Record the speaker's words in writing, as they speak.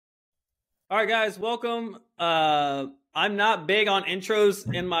All right, guys, welcome. I'm not big on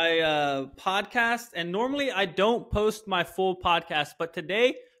intros in my podcast, and normally I don't post my full podcast, but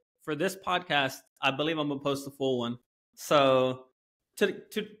today, for this podcast, I believe I'm gonna post the full one. So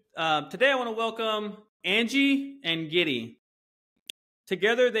today I want to welcome Angie and Gitte.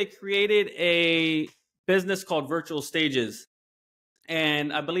 Together, they created a business called Virtual Stages,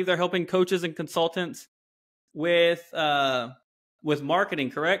 and I believe they're helping coaches and consultants with marketing.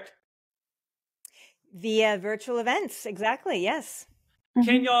 Correct? Via virtual events, exactly. Yes.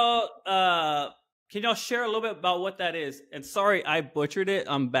 Can y'all share a little bit about what that is? And sorry, I butchered it.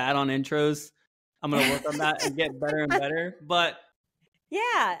 I'm bad on intros. I'm gonna work on that and get better and better. But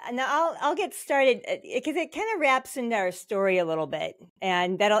yeah, now I'll get started because it kind of wraps into our story a little bit,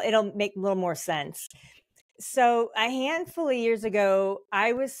 and it'll make a little more sense. So a handful of years ago,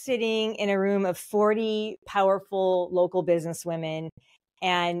 I was sitting in a room of 40 powerful local businesswomen,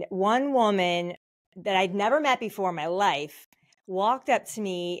 and one woman that I'd never met before in my life walked up to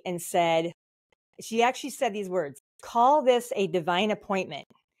me and said, she actually said these words, "Call this a divine appointment.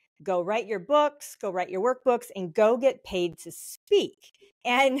 Go write your books, go write your workbooks, and go get paid to speak."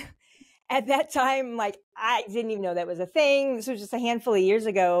 And at that time, like, I didn't even know that was a thing. This was just a handful of years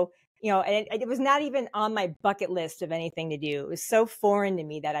ago, and it was not even on my bucket list of anything to do. It was so foreign to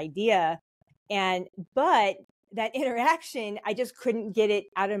me, that idea. But that interaction, I just couldn't get it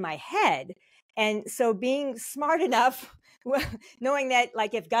out of my head. And so being smart enough, knowing that,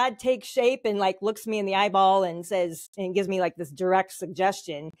 like, if God takes shape and like looks me in the eyeball and says, and gives me like this direct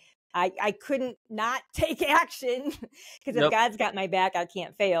suggestion, I couldn't not take action because if God's got my back, I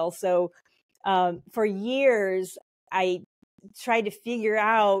can't fail. So for years, I tried to figure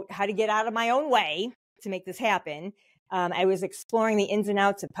out how to get out of my own way to make this happen. I was exploring the ins and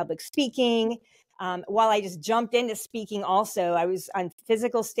outs of public speaking. While I just jumped into speaking also, I was on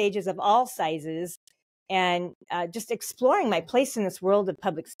physical stages of all sizes and just exploring my place in this world of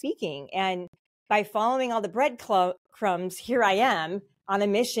public speaking. And by following all the breadcrumbs, here I am on a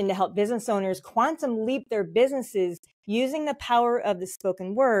mission to help business owners quantum leap their businesses using the power of the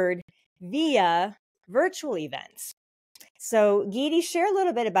spoken word via virtual events. So Gitte, share a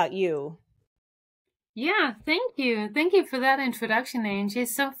little bit about you. Yeah, thank you. Thank you for that introduction, Angie.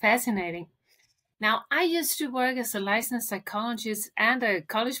 It's so fascinating. Now, I used to work as a licensed psychologist and a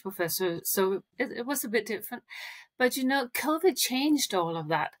college professor, so it was a bit different. But, COVID changed all of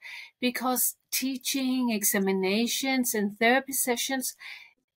that because teaching, examinations, and therapy sessions,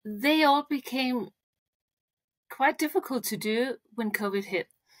 they all became quite difficult to do when COVID hit.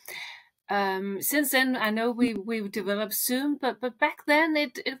 Since then, I know we've developed Zoom, but back then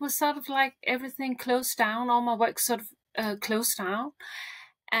it was sort of like everything closed down, all my work sort of closed down.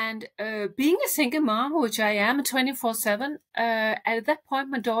 And being a single mom, which I am 24/7, at that point,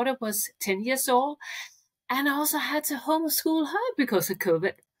 my daughter was 10 years old. And I also had to homeschool her because of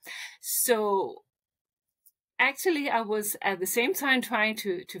COVID. So actually, I was at the same time trying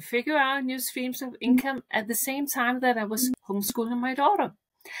to figure out new streams of income at the same time that I was homeschooling my daughter.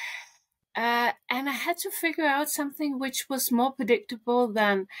 And I had to figure out something which was more predictable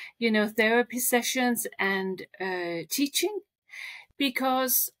than, therapy sessions and teaching,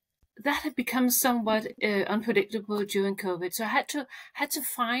 because that had become somewhat unpredictable during COVID. So I had to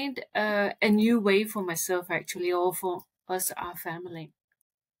find a new way for myself, actually, or for us, our family.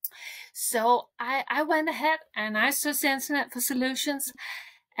 So I went ahead and I searched the internet for solutions.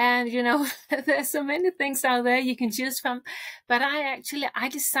 And, there's so many things out there you can choose from. But I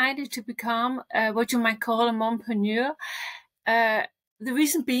decided to become what you might call a mompreneur. The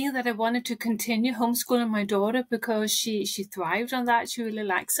reason being that I wanted to continue homeschooling my daughter because she thrived on that. She really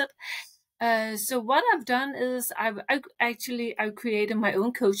likes it. So what I've done is I've created my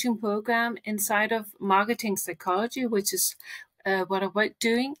own coaching program inside of marketing psychology, which is what I work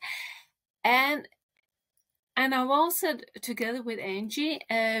doing. And I've also, together with Angie,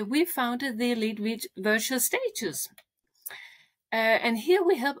 we founded the Elite Virtual Stages. And here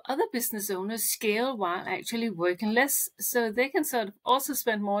we help other business owners scale while actually working less, so they can sort of also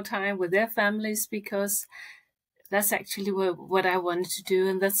spend more time with their families, because that's actually what I wanted to do.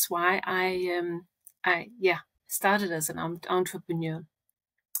 And that's why I started as an entrepreneur.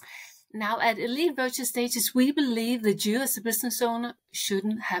 Now, at Elite Virtual Stages, we believe that you as a business owner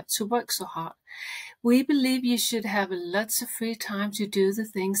shouldn't have to work so hard. We believe you should have lots of free time to do the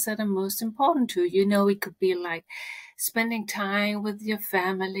things that are most important to you. It could be like spending time with your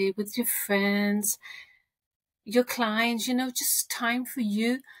family, with your friends, your clients, just time for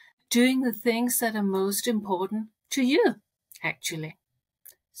you, doing the things that are most important to you, actually.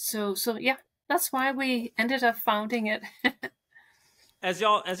 So yeah, that's why we ended up founding it. as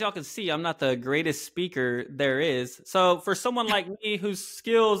y'all can see, I'm not the greatest speaker there is. So for someone like me whose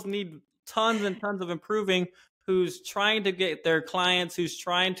skills need tons and tons of improving, who's trying to get their clients, who's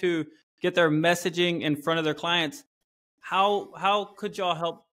trying to get their messaging in front of their clients, how could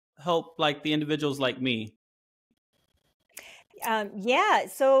y'all help like the individuals like me? Yeah,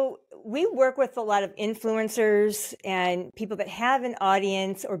 so we work with a lot of influencers and people that have an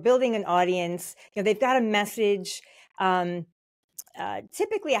audience or building an audience. They've got a message.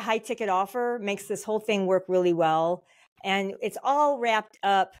 Typically, a high ticket offer makes this whole thing work really well, and it's all wrapped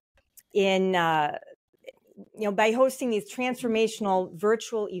up in by hosting these transformational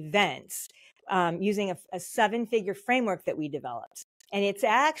virtual events using a 7-figure framework that we developed, and it's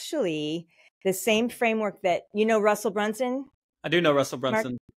actually the same framework that Russell Brunson. I do know Russell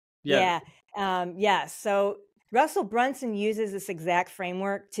Brunson. Yeah. So Russell Brunson uses this exact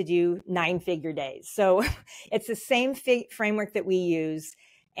framework to do 9-figure days. So it's the same framework that we use.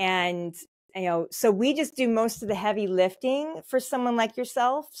 And, so we just do most of the heavy lifting for someone like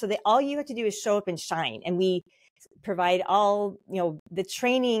yourself. So that all you have to do is show up and shine. And we provide all, the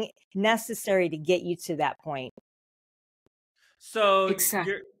training necessary to get you to that point. So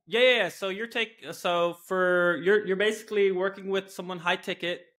exactly. So you're basically working with someone high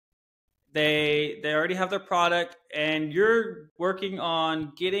ticket. They already have their product, and you're working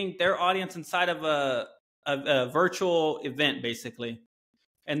on getting their audience inside of a virtual event, basically.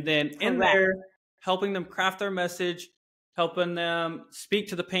 And then in there, helping them craft their message, helping them speak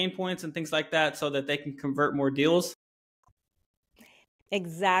to the pain points and things like that so that they can convert more deals.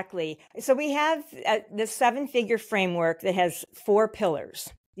 Exactly. So we have the 7-figure framework that has 4 pillars.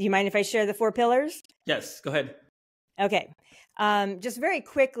 Do you mind if I share the 4 pillars? Yes, go ahead. Okay. Just very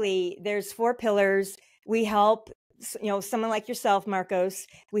quickly, there's 4 pillars. We help, someone like yourself, Marcos,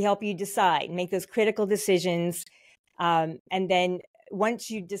 we help you decide, make those critical decisions. And then once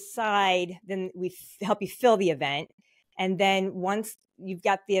you decide, then we help you fill the event. And then once you've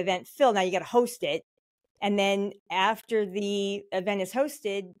got the event filled, now you got to host it. And then after the event is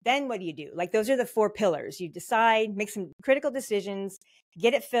hosted, then what do you do? Like, those are the 4 pillars. You decide, make some critical decisions,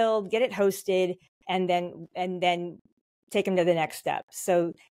 get it filled, get it hosted, and then take them to the next step.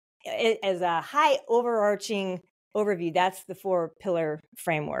 So as a high overarching overview, that's the 4-pillar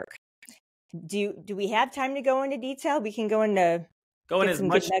framework. Do we have time to go into detail? We can go into as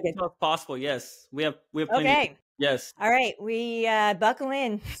much detail as possible. Yes, we have plenty. Okay. Yes. All right. We buckle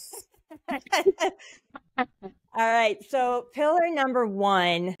in. All right. So pillar number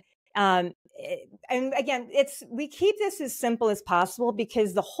 1, and again, we keep this as simple as possible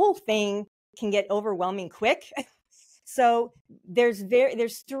because the whole thing can get overwhelming quick. So there's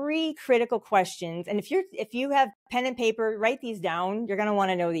 3 critical questions, and if you have pen and paper, write these down. You're going to want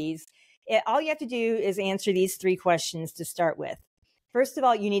to know these. All you have to do is answer these 3 questions to start with. First of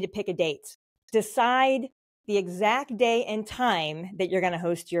all, you need to pick a date. Decide the exact day and time that you're going to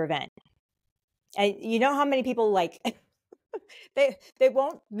host your event. And you know how many people they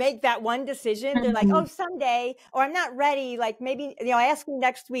won't make that one decision. They're like, oh, someday, or I'm not ready. Like, maybe, ask me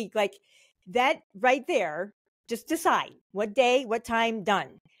next week. Like, that right there, just decide what day, what time,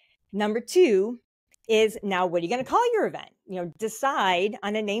 done. Number 2 is, now what are you going to call your event? Decide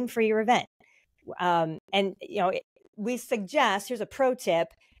on a name for your event. And, we suggest, here's a pro tip,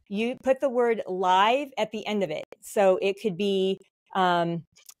 you put the word live at the end of it. So it could be,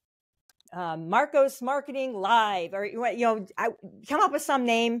 Marcos Marketing Live, or come up with some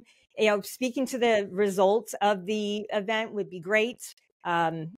name. Speaking to the results of the event would be great.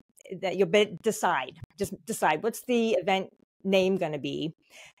 That you'll decide. Just decide, what's the event name going to be.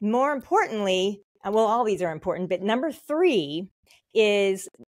 More importantly, well, all these are important, but number 3 is,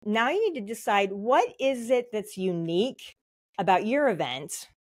 now you need to decide, what is it that's unique about your event,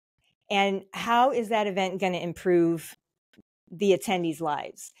 and how is that event going to improve the attendees'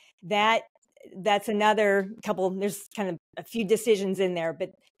 lives? That's another couple. There's kind of a few decisions in there,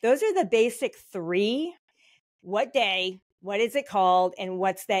 but those are the basic 3. What day, what is it called, and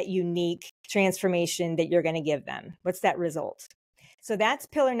what's that unique transformation that you're going to give them? What's that result? So that's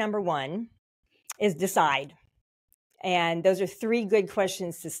pillar number 1, is decide. And those are 3 good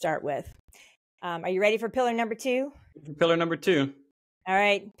questions to start with. Are you ready for pillar number 2? Pillar number 2. All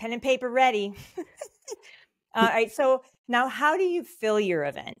right, pen and paper ready. All right, so now, how do you fill your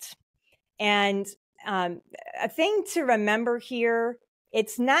event? And a thing to remember here,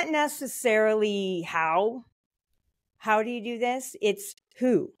 it's not necessarily how. How do you do this? It's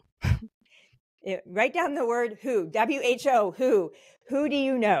who. Write down the word who, W-H-O, who. Who do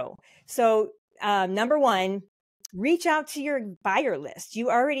you know? So number 1, reach out to your buyer list. You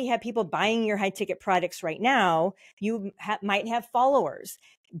already have people buying your high ticket products right now. You might have followers.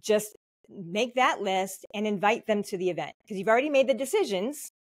 Just make that list and invite them to the event, because you've already made the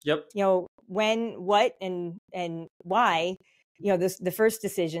decisions. Yep. You know, when, what, and why, you know, the first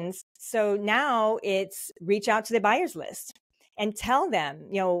decisions. So now it's reach out to the buyers list and tell them,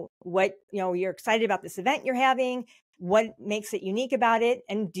 you know, what, you know, you're excited about this event you're having, what makes it unique about it,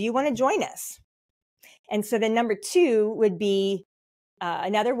 and do you want to join us? And so then number 2 would be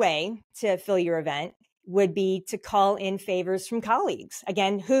another way to fill your event would be to call in favors from colleagues.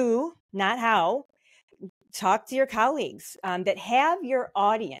 Again, who, not how. Talk to your colleagues that have your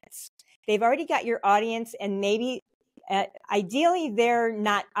audience. They've already got your audience, and maybe ideally they're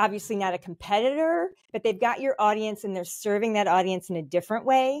not, obviously not a competitor, but they've got your audience and they're serving that audience in a different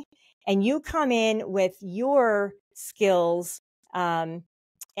way. And you come in with your skills and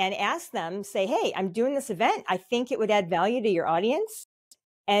ask them, say, hey, I'm doing this event. I think it would add value to your audience.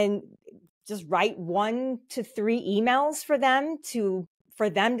 And just write 1 to 3 emails for them to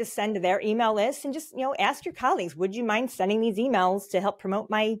send to their email list, and just, you know, ask your colleagues, would you mind sending these emails to help promote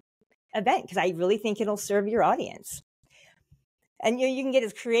my event? Because I really think it'll serve your audience. And you can get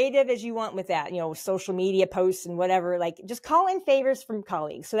as creative as you want with that, you know, social media posts and whatever, like just call in favors from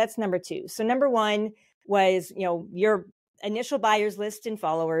colleagues. So that's number 2. So number 1 was, you know, your initial buyers list and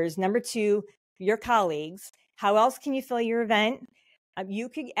followers. Number 2, your colleagues. How else can you fill your event? You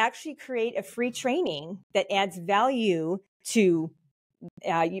could actually create a free training that adds value to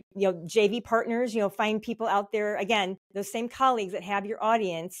you know, JV partners, you know, find people out there, again, those same colleagues that have your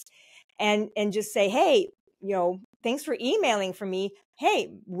audience, and just say, hey, you know, thanks for emailing from me. Hey,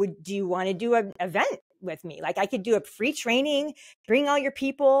 do you want to do an event with me? Like, I could do a free training, bring all your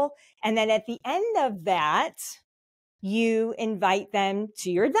people. And then at the end of that, you invite them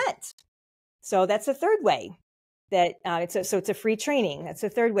to your event. So that's a third way that it's a free training. That's a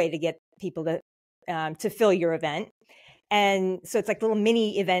third way to get people to fill your event. And so it's like little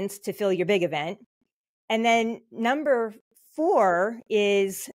mini events to fill your big event. And then number 4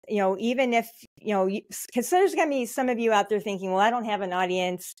 is, you know, even if, you know, because there's going to be some of you out there thinking, well, I don't have an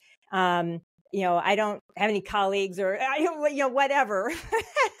audience. You know, I don't have any colleagues, or, you know, whatever.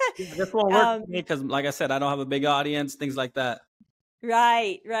 Yeah, this won't work for me because, like I said, I don't have a big audience, things like that.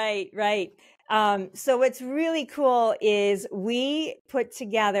 Right. So what's really cool is we put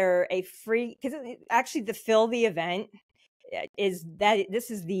together a free, because actually to fill the event is that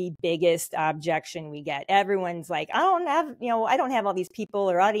this is the biggest objection we get. Everyone's like, I don't have all these people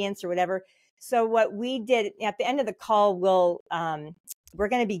or audience or whatever. So what we did at the end of the call, we're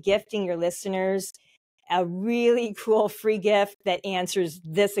going to be gifting your listeners a really cool free gift that answers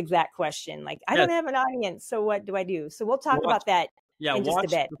this exact question. Like, I don't have an audience, so what do I do? So we'll talk about that. Yeah, in just a watch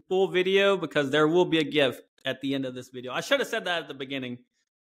bit. the full video, because there will be a gift at the end of this video. I should have said that at the beginning.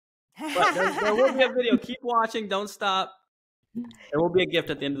 But there will be a video. Keep watching. Don't stop. There will be a gift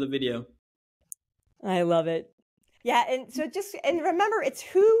at the end of the video. I love it. Yeah. And so and remember, it's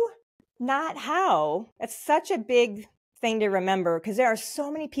who, not how. That's such a big thing to remember, because there are so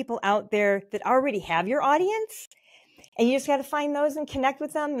many people out there that already have your audience, and you just got to find those and connect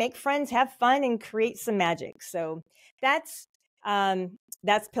with them, make friends, have fun, and create some magic. So that's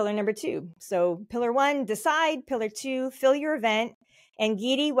pillar number 2. So pillar 1, decide. Pillar 2, fill your event. And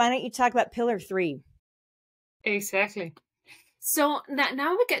Gitte, why don't you talk about pillar 3? Exactly. So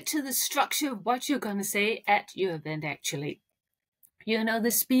now we get to the structure of what you're going to say at your event, actually. You know,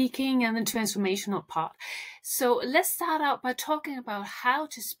 the speaking and the transformational part. So let's start out by talking about how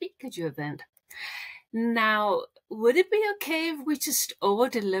to speak at your event. Now, would it be okay if we just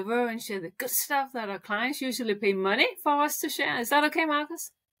over-deliver and share the good stuff that our clients usually pay money for us to share? Is that okay,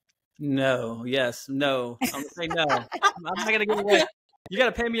 Marcos? No. Yes. No. I'm going to say no. I'm not going to give away. You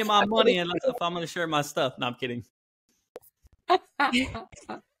got to pay me my money if I'm going to share my stuff. No, I'm kidding.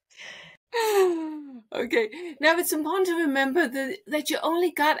 Okay. Now, it's important to remember that you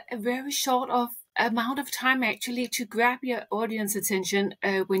only got a very short amount of time, actually, to grab your audience attention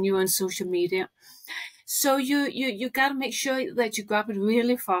when you're on social media. So you got to make sure that you grab it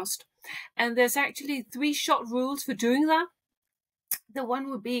really fast. And there's actually 3 short rules for doing that. The one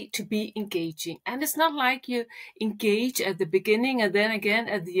would be to be engaging. And it's not like you engage at the beginning and then again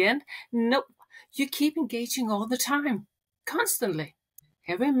at the end. Nope. You keep engaging all the time, constantly,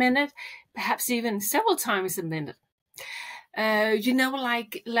 every minute, perhaps even several times a minute. You know,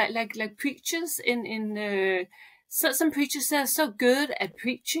 like preachers so some preachers are so good at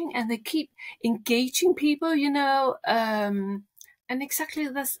preaching, and they keep engaging people, you know, and exactly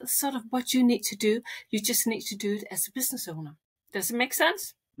that's sort of what you need to do. You just need to do it as a business owner. Does it make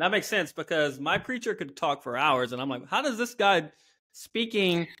sense? That makes sense because my preacher could talk for hours, and I'm like, how does this guy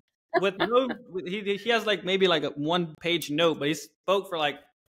speaking with no? He has like maybe like a 1-page note, but he spoke for like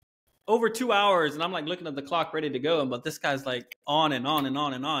over 2 hours, and I'm like looking at the clock, ready to go, but this guy's like on and on and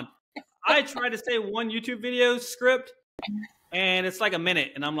on and on. I try to say one YouTube video script, and it's like a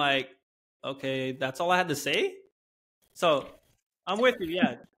minute, and I'm like, okay, that's all I had to say. So I'm with you.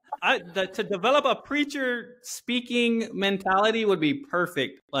 Yeah. To develop a preacher speaking mentality would be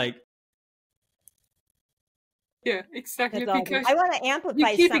perfect. Like, yeah, exactly. Awesome. Because I want to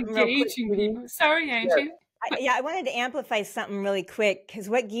amplify something real quick. People. Sorry, Angie. I wanted to amplify something really quick because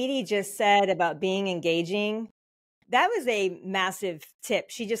what Gitte just said about being engaging, that was a massive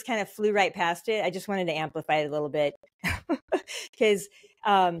tip. She just kind of flew right past it. I just wanted to amplify it a little bit because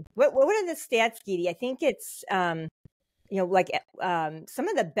what are the stats, Gitte? I think it's like some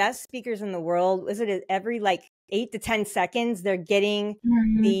of the best speakers in the world, is it every like 8 to 10 seconds, they're getting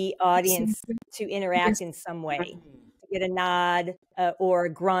the audience to interact in some way, to get a nod or a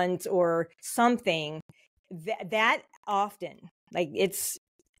grunt or something. That often, like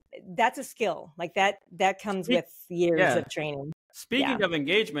that's a skill. Like that comes with years of training. Speaking of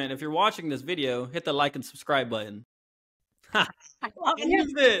engagement, if you're watching this video, hit the like and subscribe button. I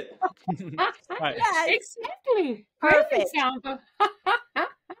used it. Right. Yes, exactly. Perfect example.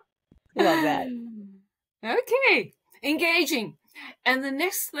 Love that. Okay, engaging. And the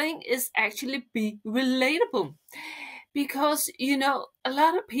next thing is actually be relatable. Because, a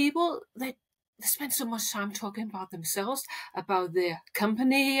lot of people, they spend so much time talking about themselves, about their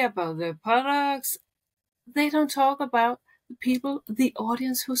company, about their products. They don't talk about the people, the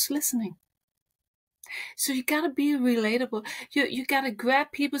audience who's listening. So you gotta be relatable. You gotta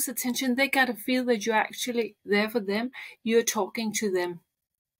grab people's attention. They gotta feel that you're actually there for them. You're talking to them.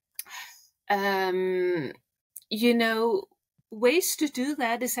 Ways to do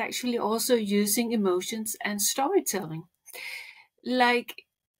that is actually also using emotions and storytelling. Like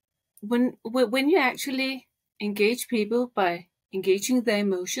when you actually engage people by engaging their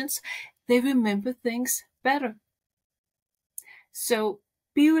emotions, they remember things better. So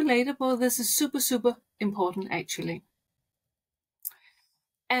be relatable. This is super, super important, actually.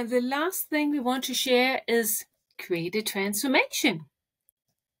 And the last thing we want to share is create a transformation.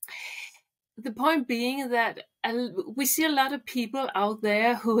 The point being that we see a lot of people out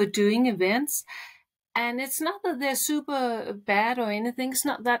there who are doing events, and it's not that they're super bad or anything. It's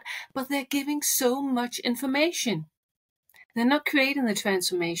not that, but they're giving so much information. They're not creating the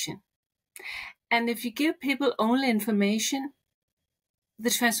transformation. And if you give people only information, the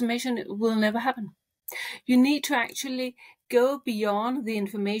transformation will never happen. You need to actually go beyond the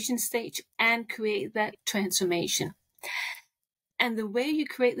information stage and create that transformation. And the way you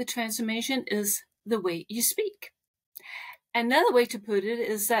create the transformation is the way you speak. Another way to put it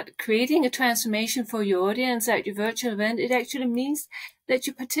is that creating a transformation for your audience at your virtual event, it actually means that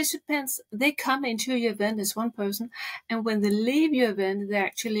your participants, they come into your event as one person, and when they leave your event, they're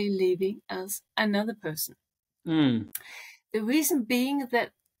actually leaving as another person. The reason being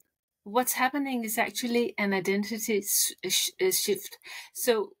that what's happening is actually an identity shift.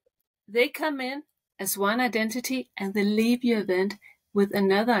 So they come in as one identity and they leave your event with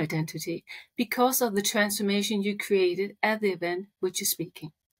another identity because of the transformation you created at the event which you're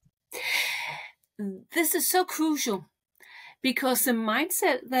speaking. This is so crucial because the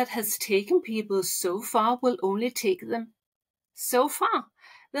mindset that has taken people so far will only take them so far.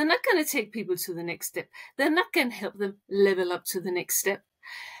 They're not going to take people to the next step. They're not going to help them level up to the next step.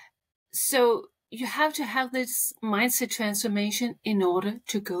 So you have to have this mindset transformation in order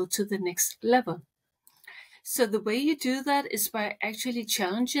to go to the next level. So the way you do that is by actually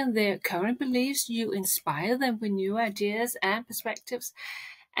challenging their current beliefs. You inspire them with new ideas and perspectives.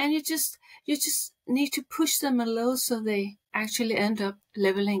 And you just need to push them a little so they actually end up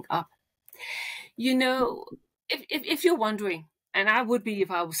leveling up. If you're wondering, and I would be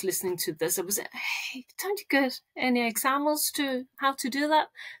if I was listening to this, I was saying, hey, don't you get any examples to how to do that?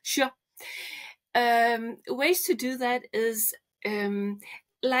 Sure. Ways to do that is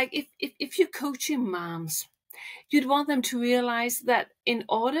like if you're coaching moms, you'd want them to realize that in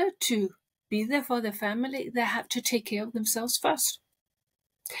order to be there for their family, they have to take care of themselves first.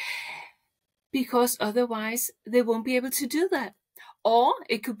 Because otherwise they won't be able to do that. Or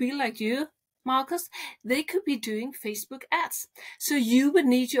it could be like you, Marcos, they could be doing Facebook ads. So you would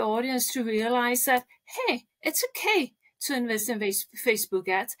need your audience to realize that, hey, it's okay to invest in Facebook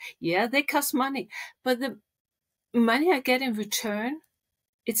ads. Yeah, they cost money, but the money I get in return,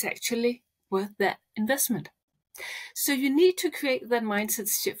 it's actually worth that investment. So you need to create that mindset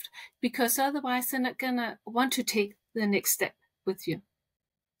shift because otherwise they're not going to want to take the next step with you.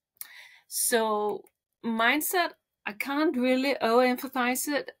 So mindset, I can't really overemphasize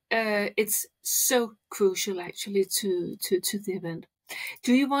it. It's so crucial actually to the event.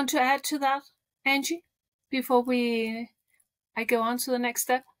 Do you want to add to that, Angie, before I go on to the next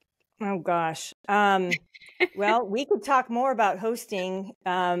step? Oh gosh. Well, we could talk more about hosting,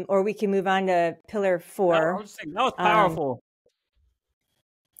 or we can move on to pillar 4. I was saying, that was powerful.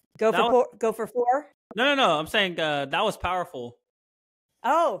 Go for 4. No. I'm saying that was powerful.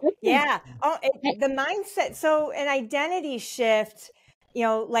 Oh, yeah. Oh, the mindset. So an identity shift,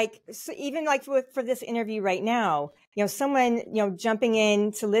 like, so even like for this interview right now, someone, jumping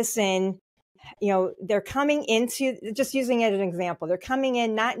in to listen, they're coming into, just using it as an example, they're coming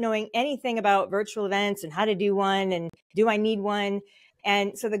in not knowing anything about virtual events and how to do one and do I need one.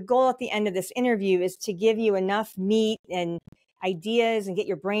 And so the goal at the end of this interview is to give you enough meat and ideas and get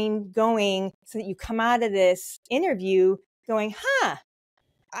your brain going so that you come out of this interview going,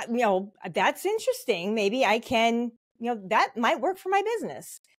 that's interesting. Maybe I can, that might work for my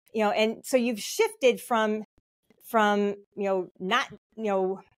business, and so you've shifted from, not,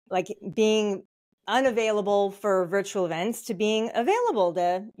 like being unavailable for virtual events to being available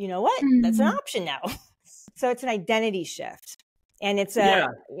to, that's an option now. So it's an identity shift, and it's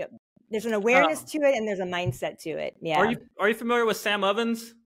there's an awareness to it and there's a mindset to it. Yeah. Are you familiar with Sam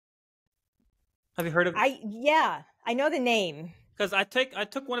Ovens? Have you heard of? I know the name. Because I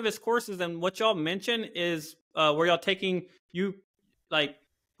took one of his courses, and what y'all mentioned is where y'all taking you, like,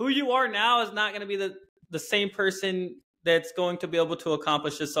 who you are now is not going to be the same person that's going to be able to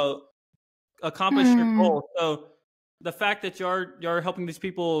accomplish this. So accomplish your goal. So the fact that you're helping these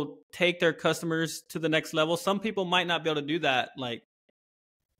people take their customers to the next level, some people might not be able to do that. Like,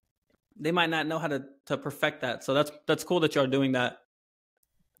 they might not know how to perfect that. So that's cool that y'all are doing that.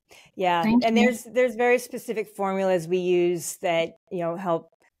 Yeah. And there's very specific formulas we use that,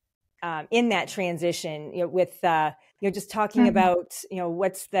 help in that transition, with, just talking about,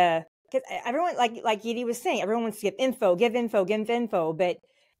 what's because everyone, like Gitte was saying, everyone wants to give info, but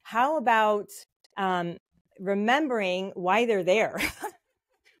how about remembering why they're there?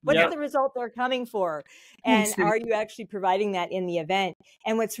 What's the result they're coming for? And are you actually providing that in the event?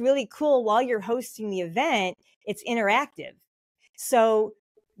 And what's really cool, while you're hosting the event, it's interactive. So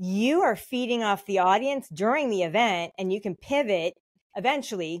you are feeding off the audience during the event, and you can pivot.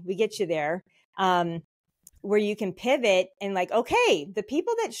 Eventually, we get you there, where you can pivot and like, okay, the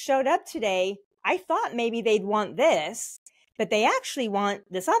people that showed up today, I thought maybe they'd want this, but they actually want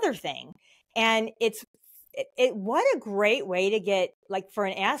this other thing. And what a great way to get, like, for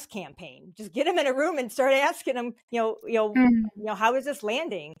an ask campaign, just get them in a room and start asking them, how is this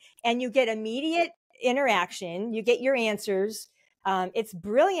landing? And you get immediate interaction, you get your answers. It's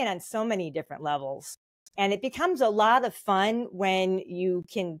brilliant on so many different levels. And it becomes a lot of fun when you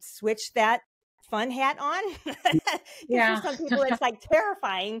can switch that fun hat on. For some people, it's like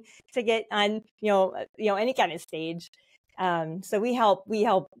terrifying to get on, any kind of stage. So we help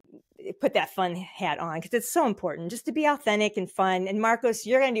put that fun hat on, because it's so important just to be authentic and fun. And Marcos,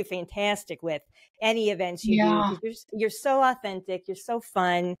 you're going to do fantastic with any events you do, because you're so authentic, you're so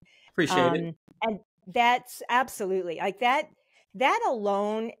fun. Appreciate it. And that's absolutely like that. That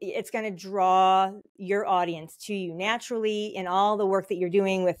alone, it's going to draw your audience to you naturally in all the work that you're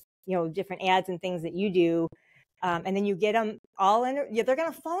doing with, different ads and things that you do. And then you get them all in, they're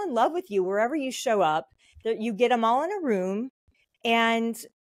going to fall in love with you wherever you show up. You get them all in a room, and,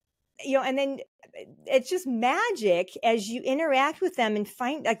 and then it's just magic as you interact with them and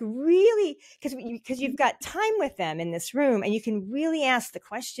find, like, really, because you've got time with them in this room, and you can really ask the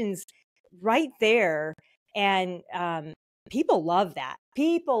questions right there. And, people love that.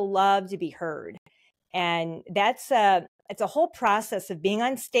 People love to be heard. And it's a whole process of being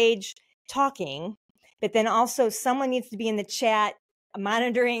on stage talking, but then also someone needs to be in the chat,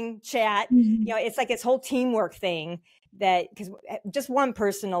 monitoring chat. It's like this whole teamwork thing, that, because just one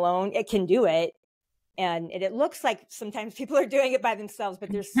person alone, it can do it. And it looks like sometimes people are doing it by themselves,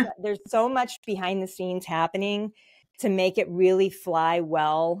 but there's so much behind the scenes happening to make it really fly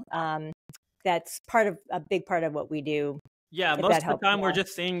well. That's a big part of what we do. Yeah, most of the time we're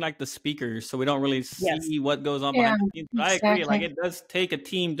just seeing, like, the speakers, so we don't really see what goes on behind the scenes. But I agree, like, it does take a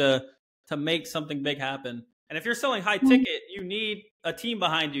team to make something big happen. And if you're selling high ticket, you need a team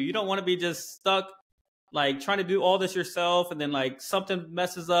behind you. You don't want to be just stuck, like, trying to do all this yourself, and then, like, something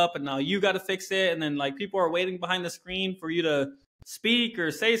messes up and now you got to fix it, and then, like, people are waiting behind the screen for you to speak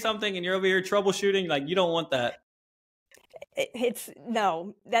or say something, and you're over here troubleshooting. Like, you don't want that.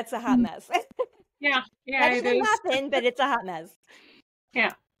 That's a hot mess. Yeah, that doesn't happen, but it's a hot mess.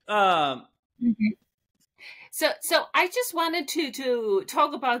 Yeah. So I just wanted to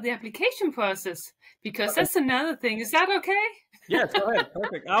talk about the application process, because that's another thing. Is that okay? Yes, go ahead.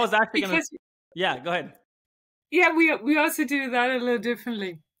 Perfect. I was actually going to... Because Yeah, go ahead. yeah, we also do that a little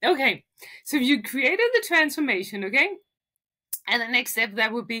differently. Okay, so you created the transformation, okay? And the next step,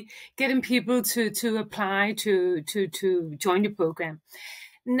 that would be getting people to apply to join your program.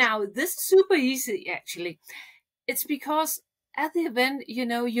 Now, this is super easy, actually. It's because at the event, you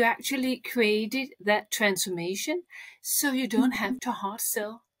know, you actually created that transformation, so you don't have to hard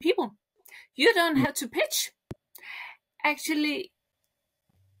sell people. You don't have to pitch. Actually,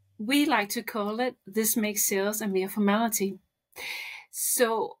 we like to call it, this makes sales a mere formality.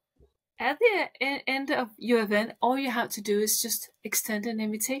 So at the end of your event, all you have to do is just extend an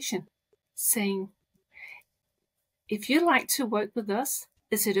invitation saying, if you'd like to work with us,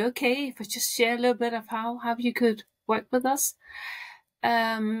 is it okay if I just share a little bit of how you could work with us?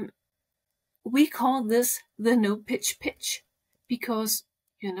 We call this the no pitch pitch, because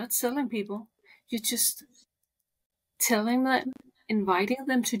you're not selling people. You're just telling them, inviting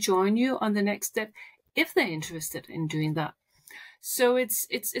them to join you on the next step if they're interested in doing that. So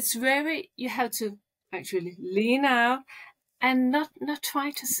it's very, you have to actually lean out and not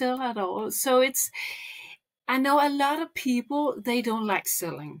try to sell at all. So I know a lot of people, they don't like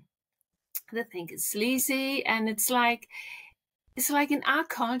selling. They think it's sleazy, and it's like in our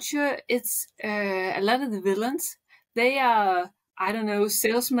culture, it's a lot of the villains, they are, I don't know,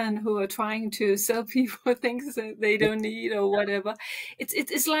 salesmen who are trying to sell people things that they don't need or whatever.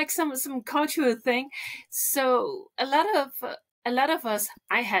 It's like some cultural thing. So a lot of us,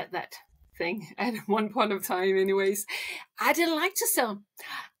 I had that thing at one point of time anyways. I didn't like to sell.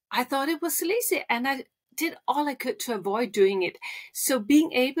 I thought it was sleazy, and I did all I could to avoid doing it. So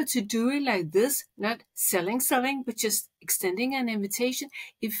being able to do it like this, not selling, but just extending an invitation,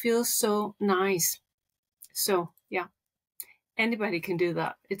 it feels so nice. So yeah, anybody can do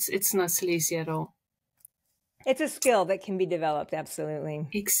that. It's not sleazy at all. It's a skill that can be developed. Absolutely.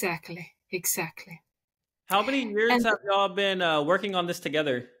 Exactly. How many years have y'all been working on this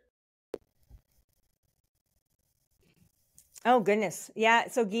together? Oh, goodness. Yeah.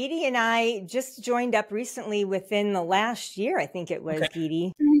 So Gitte and I just joined up recently within the last year, I think it was,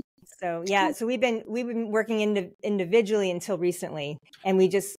 Gitte. So yeah, so we've been working individually until recently. And we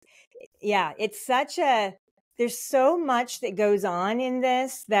just, yeah, it's there's so much that goes on in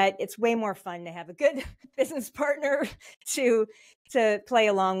this that it's way more fun to have a good business partner to play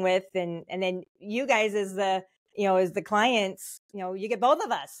along with. And then you guys as the clients, you get both of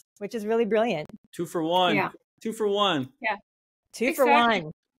us, which is really brilliant. 2 for 1. Yeah. 2 for 1. Yeah. 2 for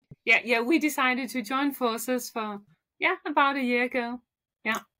 1. Yeah. We decided to join forces for about a year ago.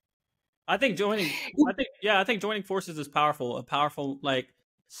 Yeah. I think joining forces is powerful. A powerful, like,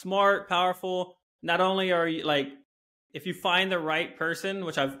 smart, powerful. Not only are you, like, if you find the right person,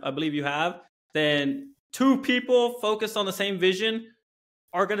 which I believe you have, then 2 people focused on the same vision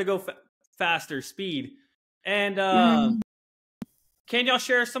are going to go faster, speed. And can y'all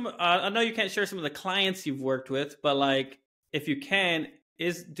share some? I know you can't share some of the clients you've worked with, but like, if you can,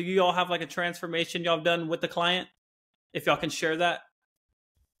 do you all have like a transformation y'all have done with the client? If y'all can share that.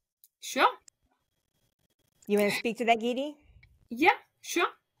 Sure. You want to speak to that, Gitte? Yeah, sure.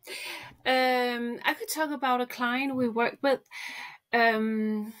 I could talk about a client we worked with.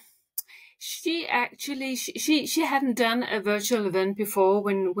 She actually she hadn't done a virtual event before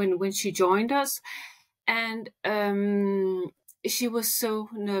when she joined us, and she was so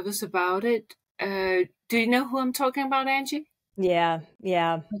nervous about it. Do you know who I'm talking about, Angie? Yeah.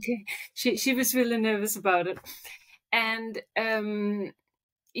 Okay. She was really nervous about it, and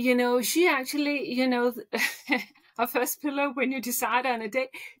she actually, her first pillow, when you decide on a date,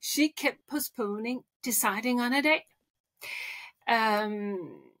 she kept postponing deciding on a date.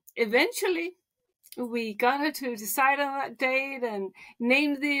 Eventually, we got her to decide on that date and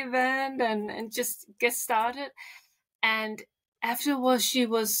name the event and just get started. And afterwards, she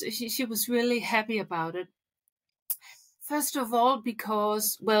was really happy about it. First of all,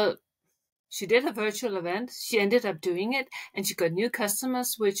 because, well, she did a virtual event. She ended up doing it, and she got new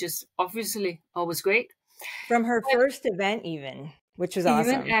customers, which is obviously always great. From her first event, which was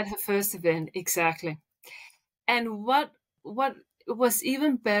awesome. Even at her first event, exactly. And what was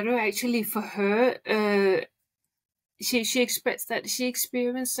even better, actually, for her, she expressed that she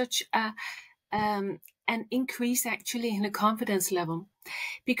experienced such an increase, actually, in her confidence level,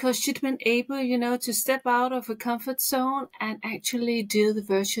 because she'd been able, to step out of her comfort zone and actually do the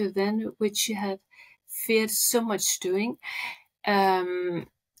virtual event, which she had feared so much doing. And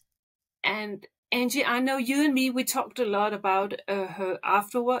Angie, I know you and me, we talked a lot about her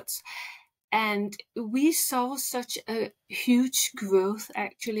afterwards. And we saw such a huge growth.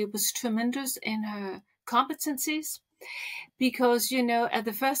 Actually, it was tremendous in her competencies, because, at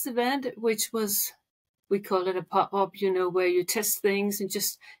the first event, which was, we call it a pop-up, where you test things and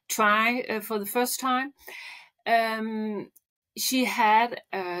just try for the first time. She had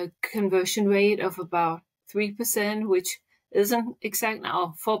a conversion rate of about 3%, which isn't exactly,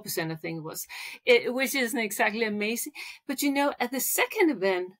 4% I think it was, which isn't exactly amazing. But at the second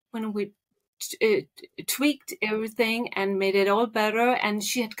event, when we tweaked everything and made it all better, and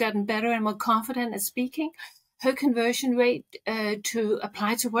she had gotten better and more confident at speaking, her conversion rate to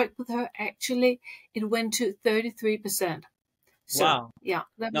apply to work with her, actually, it went to 33%. So, wow. Yeah,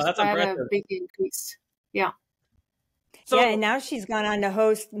 that No, was that's quite a impressive. big increase. Yeah. So, yeah, and now she's gone on to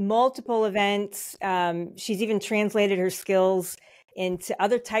host multiple events. She's even translated her skills into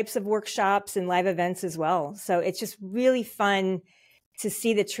other types of workshops and live events as well. So it's just really fun to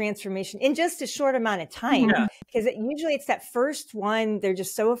see the transformation in just a short amount of time. Yeah. Because usually it's that first one, they're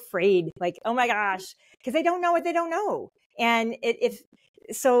just so afraid, like, oh my gosh, because they don't know what they don't know. And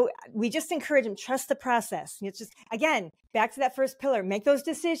so we just encourage them, trust the process. It's just, again, back to that first pillar, make those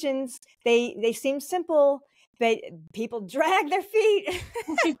decisions. They seem simple, but people drag their feet.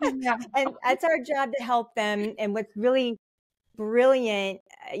 Yeah. And that's our job to help them. And what's really brilliant,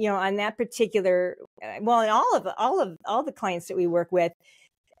 on that particular, well, and all the clients that we work with,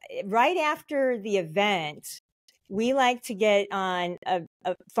 right after the event, we like to get on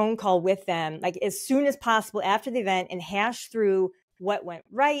a phone call with them, like as soon as possible after the event, and hash through what went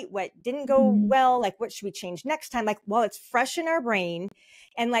right, what didn't go well, like what should we change next time, like while it's fresh in our brain.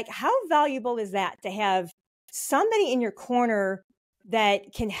 And like, how valuable is that to have somebody in your corner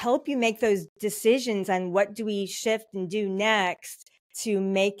that can help you make those decisions on what do we shift and do next to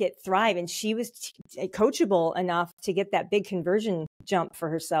make it thrive. And she was coachable enough to get that big conversion jump for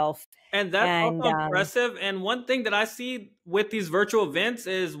herself. And that's also impressive. And one thing that I see with these virtual events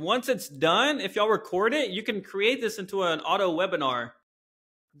is once it's done, if y'all record it, you can create this into an auto webinar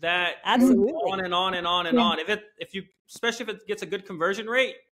that absolutely goes on and on and on and on. Especially if it gets a good conversion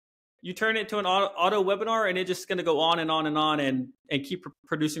rate, you turn it to an auto webinar, and it's just going to go on and on and on and keep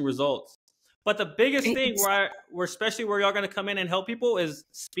producing results. But the biggest thing especially where y'all going to come in and help people is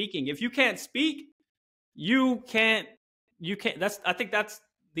speaking. If you can't speak, you can't. I think that's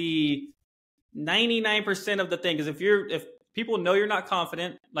the 99% of the thing. Is if people know you're not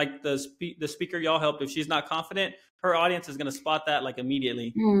confident, like the speaker y'all helped, if she's not confident, her audience is going to spot that like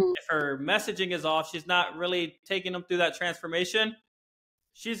immediately. If her messaging is off, she's not really taking them through that transformation,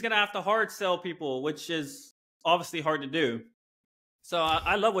 she's going to have to hard sell people, which is obviously hard to do. So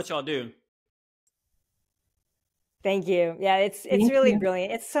I love what y'all do. Thank you. Yeah, it's really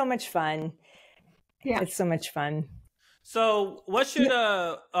brilliant. It's so much fun. Yeah, it's so much fun. So what should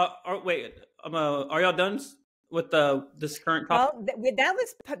wait? Are y'all done with this current topic? Well,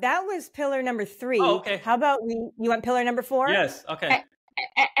 that was pillar number 3. Oh, okay. How about you want pillar number 4? Yes. Okay.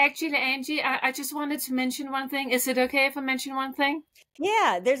 Actually, Angie, I just wanted to mention one thing. Is it okay if I mention one thing?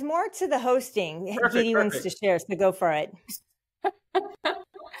 Yeah, there's more to the hosting. Gitte wants to share, so go for it.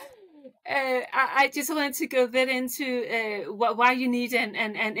 I just wanted to go a bit into why you need an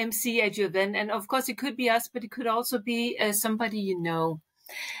MC at your event. And of course, it could be us, but it could also be somebody you know.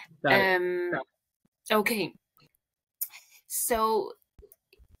 Okay. So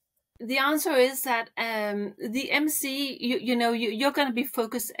the answer is that the MC, you're going to be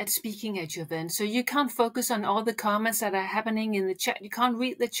focused at speaking at your event. So you can't focus on all the comments that are happening in the chat. You can't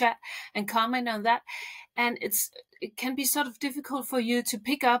read the chat and comment on that. And it can be sort of difficult for you to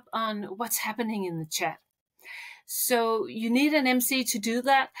pick up on what's happening in the chat. So you need an MC to do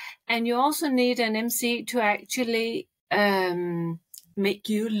that. And you also need an MC to actually make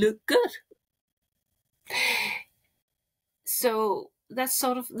you look good. So that's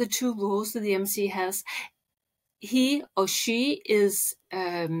sort of the 2 roles that the MC has. He or she is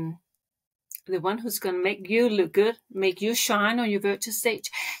the one who's going to make you look good, make you shine on your virtual stage.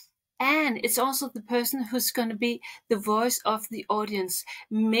 And it's also the person who's going to be the voice of the audience,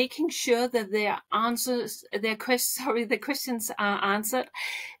 making sure that the questions are answered,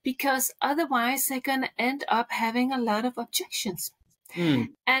 because otherwise they're going to end up having a lot of objections.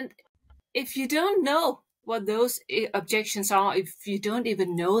 And if you don't know what those objections are, if you don't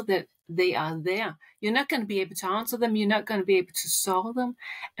even know that they are there, you're not going to be able to answer them. You're not going to be able to solve them.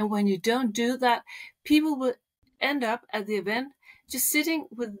 And when you don't do that, people will end up at the event just sitting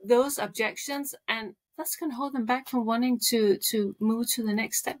with those objections, and that's going to hold them back from wanting to move to the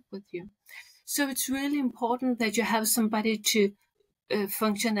next step with you. So it's really important that you have somebody to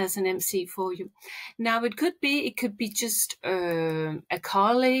function as an MC for you. Now it could be just a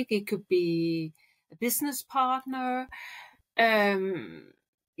colleague, it could be a business partner.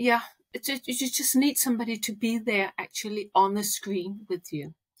 Yeah, you just need somebody to be there actually on the screen with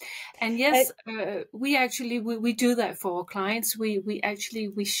you. And yes, we do that for our clients. We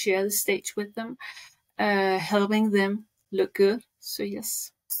share the stage with them, helping them look good. So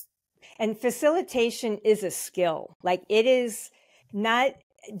yes. And facilitation is a skill. Like, it is not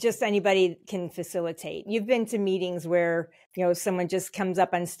just anybody can facilitate. You've been to meetings where, someone just comes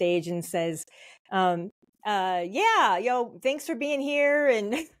up on stage and says, thanks for being here.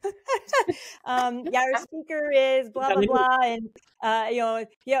 And, our speaker is blah, blah, blah. And,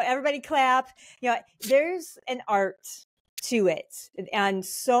 everybody clap. There's an art to it on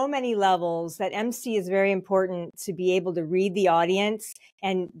so many levels that MC is very important to be able to read the audience.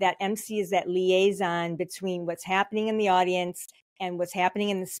 And that MC is that liaison between what's happening in the audience and what's happening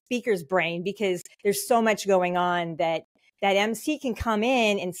in the speaker's brain, because there's so much going on that MC can come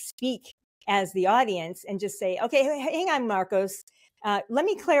in and speak as the audience and just say, okay, hang on, Marcos. Let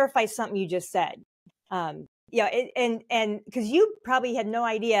me clarify something you just said. And because you probably had no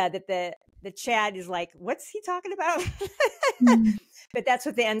idea that the chat is like, what's he talking about? But that's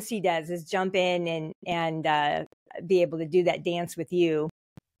what the MC does, is jump in and be able to do that dance with you.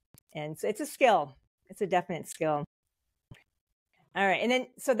 And so it's a skill. It's a definite skill. All right. And then,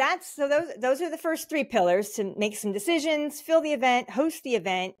 those are the first three pillars: to make some decisions, fill the event, host the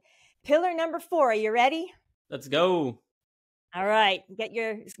event. Pillar number 4. Are you ready? Let's go. All right.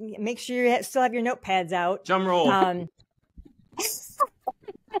 Make sure you still have your notepads out. Drum roll.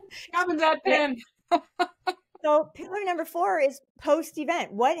 Having that pen. So pillar number 4 is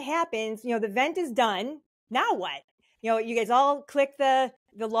post-event. What happens? The event is done. Now what? You guys all click the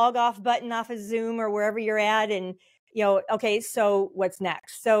log off button off of Zoom or wherever you're at. And, okay, so what's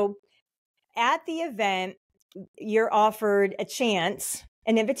next? So at the event, you're offered a chance,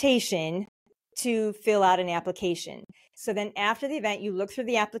 an invitation to fill out an application. So then after the event, you look through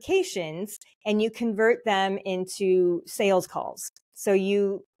the applications and you convert them into sales calls. So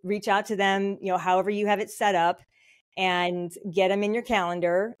you reach out to them, however you have it set up, and get them in your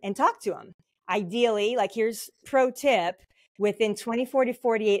calendar and talk to them. Ideally, like, here's pro tip, within 24 to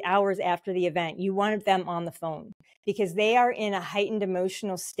 48 hours after the event, you want them on the phone, because they are in a heightened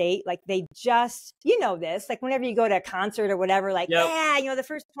emotional state. Like, they just, this, like whenever you go to a concert or whatever, like, yep. The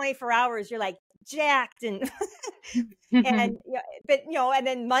first 24 hours, you're like jacked and, and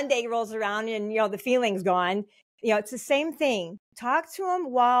then Monday rolls around and, the feeling's gone. It's the same thing. Talk to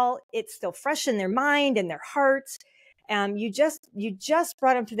them while it's still fresh in their mind and their heart. You just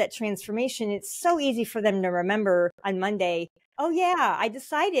brought them through that transformation. It's so easy for them to remember on Monday. Oh yeah, I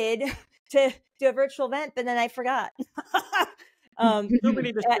decided to do a virtual event, but then I forgot. Too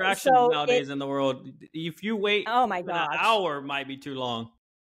many distractions nowadays in the world. If you wait, an hour might be too long.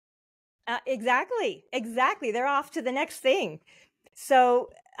 Exactly. They're off to the next thing. So,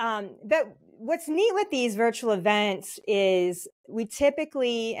 but what's neat with these virtual events is we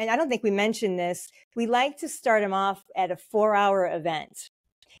typically, and I don't think we mentioned this, we like to start them off at a 4-hour event.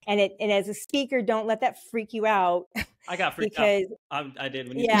 And as a speaker, don't let that freak you out. I got freaked out. I did.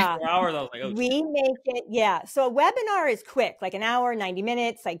 When you said 4 hours, I was like, oh, we make it, So a webinar is quick, like an hour, 90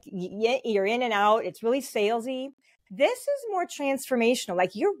 minutes, like you're in and out. It's really salesy. This is more transformational.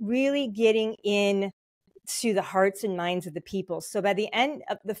 Like, you're really getting in to the hearts and minds of the people. So by the end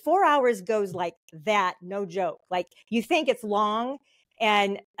of the 4 hours goes like that, no joke. Like, you think it's long,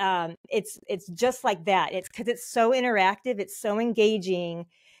 and it's just like that. It's because it's so interactive, it's so engaging.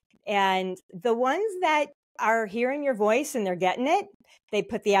 And the ones that are hearing your voice and they're getting it, they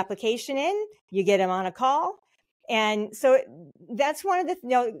put the application in, you get them on a call. And so that's one of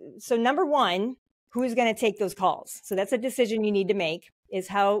the, so number one, who's going to take those calls? So that's a decision you need to make, is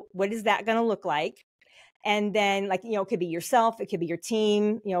what is that going to look like? And then, like, it could be yourself, it could be your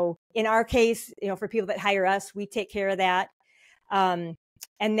team. In our case, for people that hire us, we take care of that. And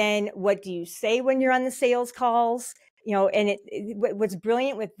then what do you say when you're on the sales calls? And what's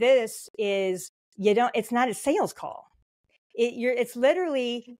brilliant with this is it's not a sales call. It's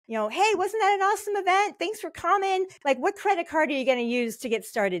literally, hey, wasn't that an awesome event? Thanks for coming. Like, what credit card are you going to use to get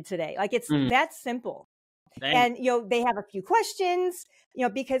started today? Like, it's that simple. Dang. And, they have a few questions,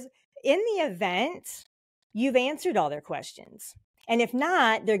 because in the event, you've answered all their questions. And if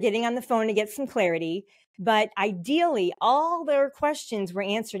not, they're getting on the phone to get some clarity. But ideally, all their questions were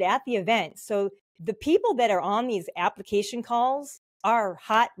answered at the event. So the people that are on these application calls are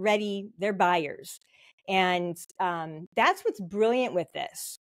hot, ready, they're buyers. And that's what's brilliant with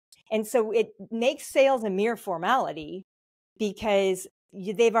this. And so it makes sales a mere formality, because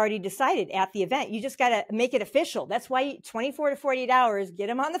they've already decided at the event. You just got to make it official. That's why 24 to 48 hours, get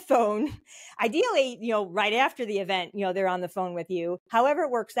them on the phone. Ideally, right after the event, they're on the phone with you, however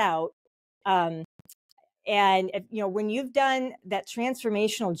it works out. And if, when you've done that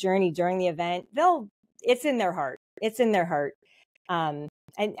transformational journey during the event, it's in their heart. It's in their heart. And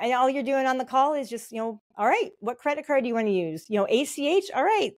all you're doing on the call is just, all right, what credit card do you want to use? ACH. All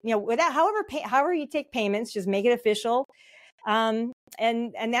right. Without, however you take payments, just make it official. And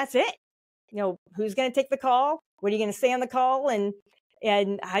that's it. Who's going to take the call? What are you going to say on the call?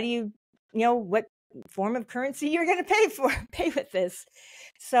 And how do you, what form of currency you're going to pay with this?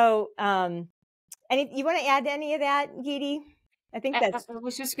 So, you want to add any of that, Gitte? I think that's. I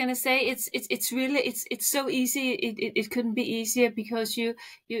was just gonna say it's really it's so easy. It couldn't be easier because you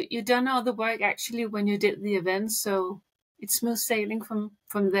done all the work actually when you did the event, so it's smooth sailing from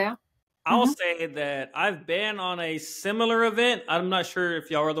there. I'll say that I've been on a similar event. I'm not sure if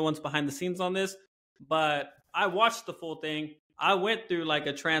y'all are the ones behind the scenes on this, but I watched the full thing. I went through like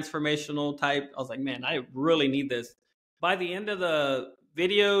a transformational type. I was like, man, I really need this. By the end of the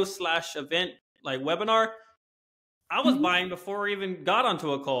video / event, like webinar, I was buying before I even got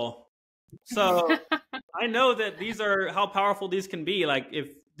onto a call. So I know that these are how powerful these can be. Like if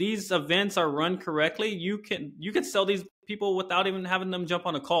these events are run correctly, you can sell these people without even having them jump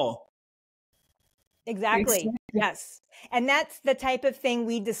on a call. Exactly. Yes. And that's the type of thing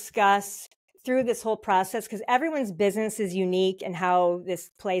we discuss through this whole process, because everyone's business is unique and how this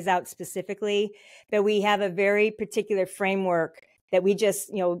plays out specifically. But we have a very particular framework that we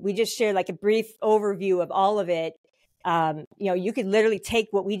just shared, like a brief overview of all of it. You could literally take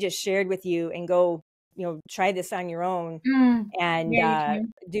what we just shared with you and go, try this on your own and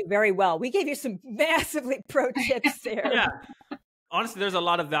do very well. We gave you some massively pro tips there. Yeah. Honestly, there's a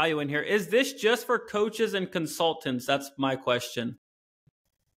lot of value in here. Is this just for coaches and consultants? That's my question.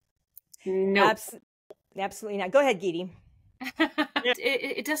 No, absolutely not. Go ahead, Gitte.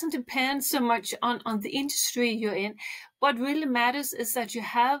 It doesn't depend so much on the industry you're in. What really matters is that you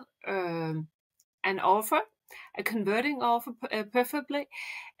have an offer, a converting offer, preferably,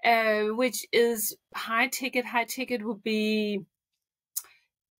 which is high ticket. High ticket would be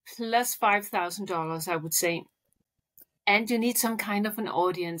plus $5,000, I would say. And you need some kind of an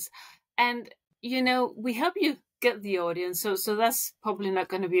audience. And, we help you get the audience. So that's probably not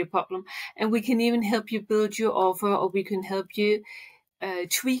going to be a problem. And we can even help you build your offer, or we can help you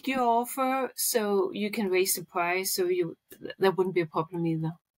tweak your offer so you can raise the price. So that wouldn't be a problem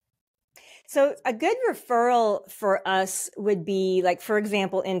either. So a good referral for us would be, like, for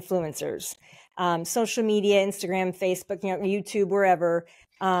example, influencers, social media, Instagram, Facebook, YouTube, wherever.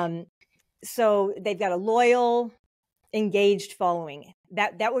 So they've got a loyal, engaged following.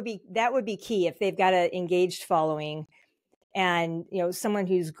 That would be key if they've got an engaged following, and someone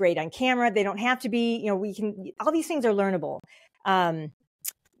who's great on camera. They don't have to be. All these things are learnable. But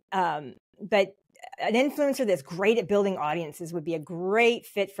an influencer that's great at building audiences would be a great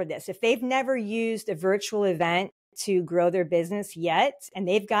fit for this. If they've never used a virtual event to grow their business yet, and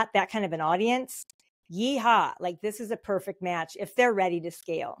they've got that kind of an audience, yeehaw, like this is a perfect match if they're ready to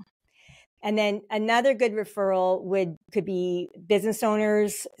scale. And then another good referral could be business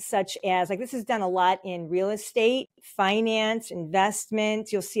owners, such as, like, this is done a lot in real estate, finance,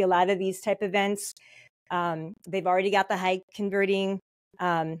 investment. You'll see a lot of these type events. They've already got the high converting,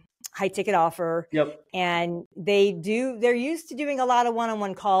 high ticket offer. Yep. And they're used to doing a lot of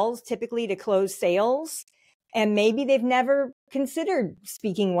one-on-one calls, typically to close sales. And maybe they've never considered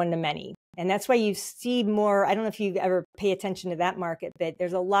speaking one-to-many. And that's why you see more. I don't know if you ever pay attention to that market, but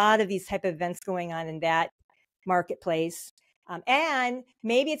there's a lot of these type of events going on in that marketplace. And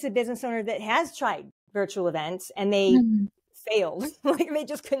maybe it's a business owner that has tried virtual events and they failed. Like they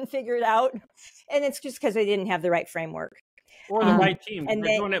just couldn't figure it out. And it's just because they didn't have the right framework. Or the right team. And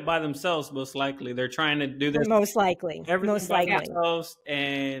they're doing it by themselves, most likely. They're trying to do this. Most likely. Everything by themselves.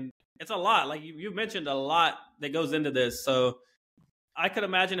 And it's a lot. Like you mentioned, a lot that goes into this. So I could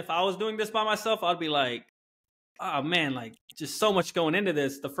imagine if I was doing this by myself, I'd be like, oh man, like just so much going into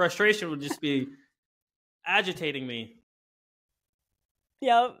this. The frustration would just be agitating me.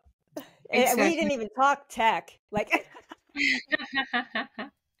 Yep. Exactly. We didn't even talk tech. Like,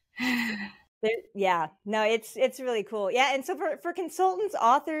 yeah, no, it's really cool. Yeah. And so for consultants,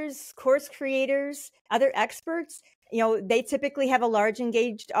 authors, course creators, other experts, they typically have a large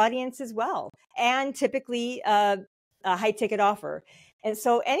engaged audience as well. And typically a high ticket offer. And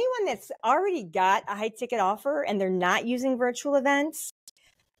so anyone that's already got a high ticket offer and they're not using virtual events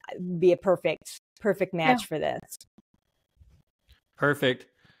would be a perfect match for this. Perfect.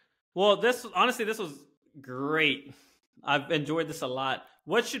 Well, this was great. I've enjoyed this a lot.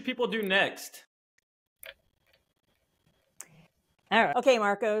 What should people do next? All right. Okay,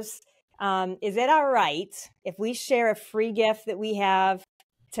 Marcos. Is it all right if we share a free gift that we have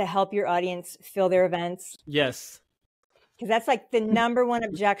to help your audience fill their events? Yes. Because that's like the number one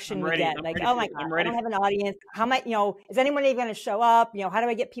objection we get. Like, oh my God, I don't have an audience. How am I, is anyone even going to show up? How do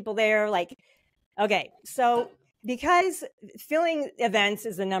I get people there? Like, okay. So because filling events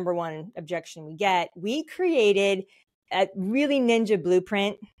is the number one objection we get, we created a really ninja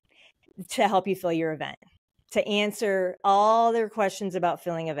blueprint to help you fill your event, to answer all their questions about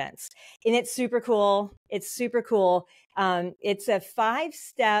filling events. And it's super cool. It's super cool. It's a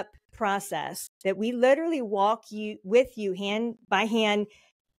 5-step process that we literally walk you with you hand by hand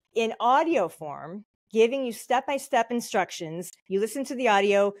in audio form, giving you step-by-step instructions. You listen to the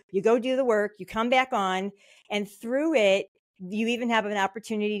audio, you go do the work, you come back on, and through it, you even have an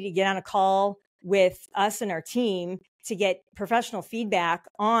opportunity to get on a call with us and our team to get professional feedback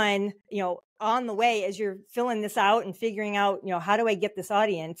on, on the way as you're filling this out and figuring out, how do I get this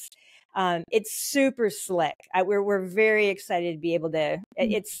audience? It's super slick. We're very excited to be able to,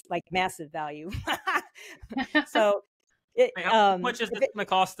 it's like massive value. So how much is this going to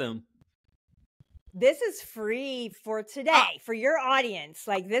cost them? This is free for today, for your audience.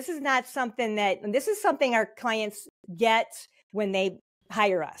 Like, this is not something this is something our clients get when they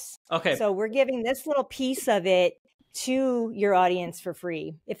hire us. Okay. So we're giving this little piece of it to your audience for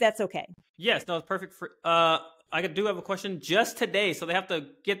free, if that's okay. Yes, no, it's perfect. I do have a question. Just today, so they have to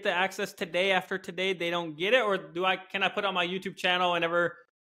get the access today. After today, they don't get it, or can I put it on my YouTube channel whenever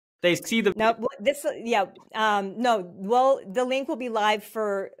they see the? No, no. Well, the link will be live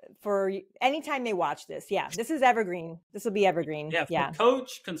for anytime they watch this. Yeah, this is evergreen. This will be evergreen. Yeah.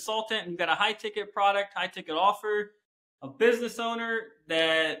 Coach, consultant, you've got a high ticket product, high ticket offer, a business owner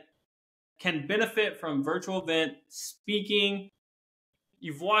that can benefit from virtual event speaking.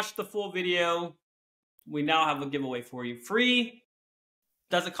 You've watched the full video. We now have a giveaway for you. Free,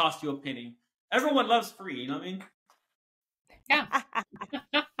 doesn't cost you a penny. Everyone loves free, you know what I mean? Yeah.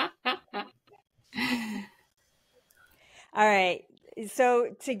 All right.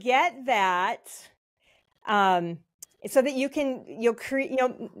 So to get that, so that you'll create,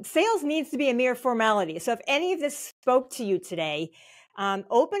 sales needs to be a mere formality. So if any of this spoke to you today,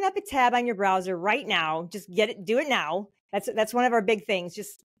 open up a tab on your browser right now. Just do it now. That's one of our big things.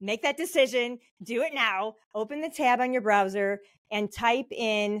 Just make that decision. Do it now. Open the tab on your browser and type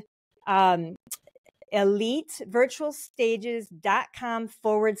in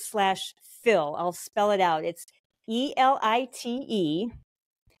elitevirtualstages.com/Phil. I'll spell it out. It's ELITE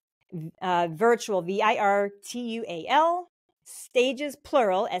virtual VIRTUAL stages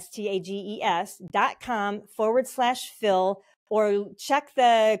plural STAGES.com/Phil, or check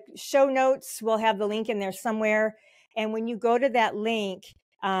the show notes. We'll have the link in there somewhere. And when you go to that link,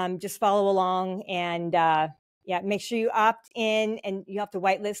 just follow along and make sure you opt in, and you have to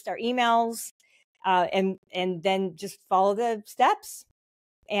whitelist our emails, and then just follow the steps.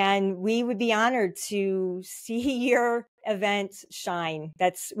 And we would be honored to see your event shine.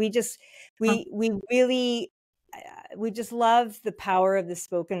 We just love the power of the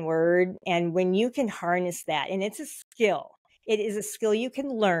spoken word. And when you can harness that, and it's a skill, it is a skill you can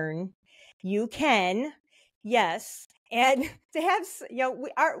learn. You can, yes. And to have,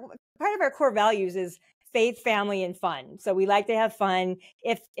 part of our core values is faith, family, and fun. So we like to have fun.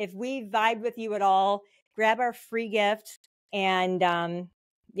 If we vibe with you at all, grab our free gift. And and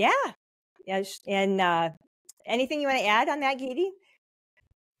anything you want to add on that, Gitte?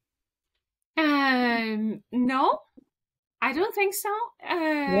 No, I don't think so.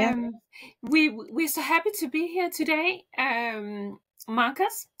 We're so happy to be here today,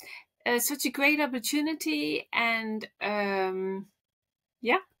 Marcos. Such a great opportunity, and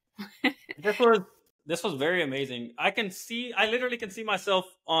This was very amazing. I literally can see myself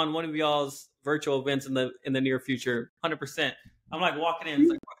on one of y'all's virtual events in the near future. 100%. I'm like walking in. It's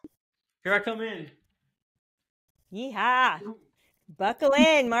like, here I come in. Yeehaw. Buckle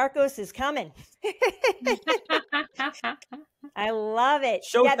in. Marcos is coming. I love it.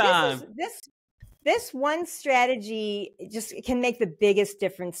 Showtime. This one strategy just can make the biggest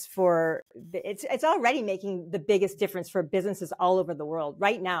difference it's already making the biggest difference for businesses all over the world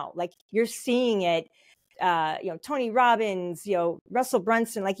right now. Like, you're seeing it, Tony Robbins, Russell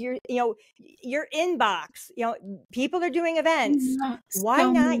Brunson, like your inbox, people are doing events. Why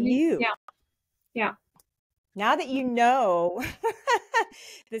not you? Yeah. Now that you know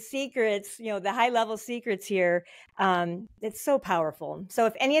the secrets, the high level secrets here, it's so powerful. So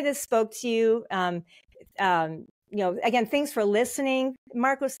if any of this spoke to you, again, thanks for listening.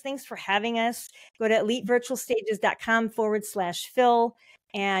 Marcos, thanks for having us. Go to elitevirtualstages.com/Phil.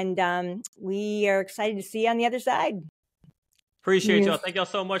 And we are excited to see you on the other side. Appreciate y'all. Thank y'all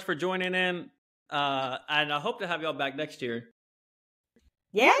so much for joining in. And I hope to have y'all back next year.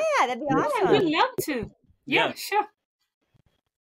 Yeah, that'd be awesome. We'd love to. Yeah, sure.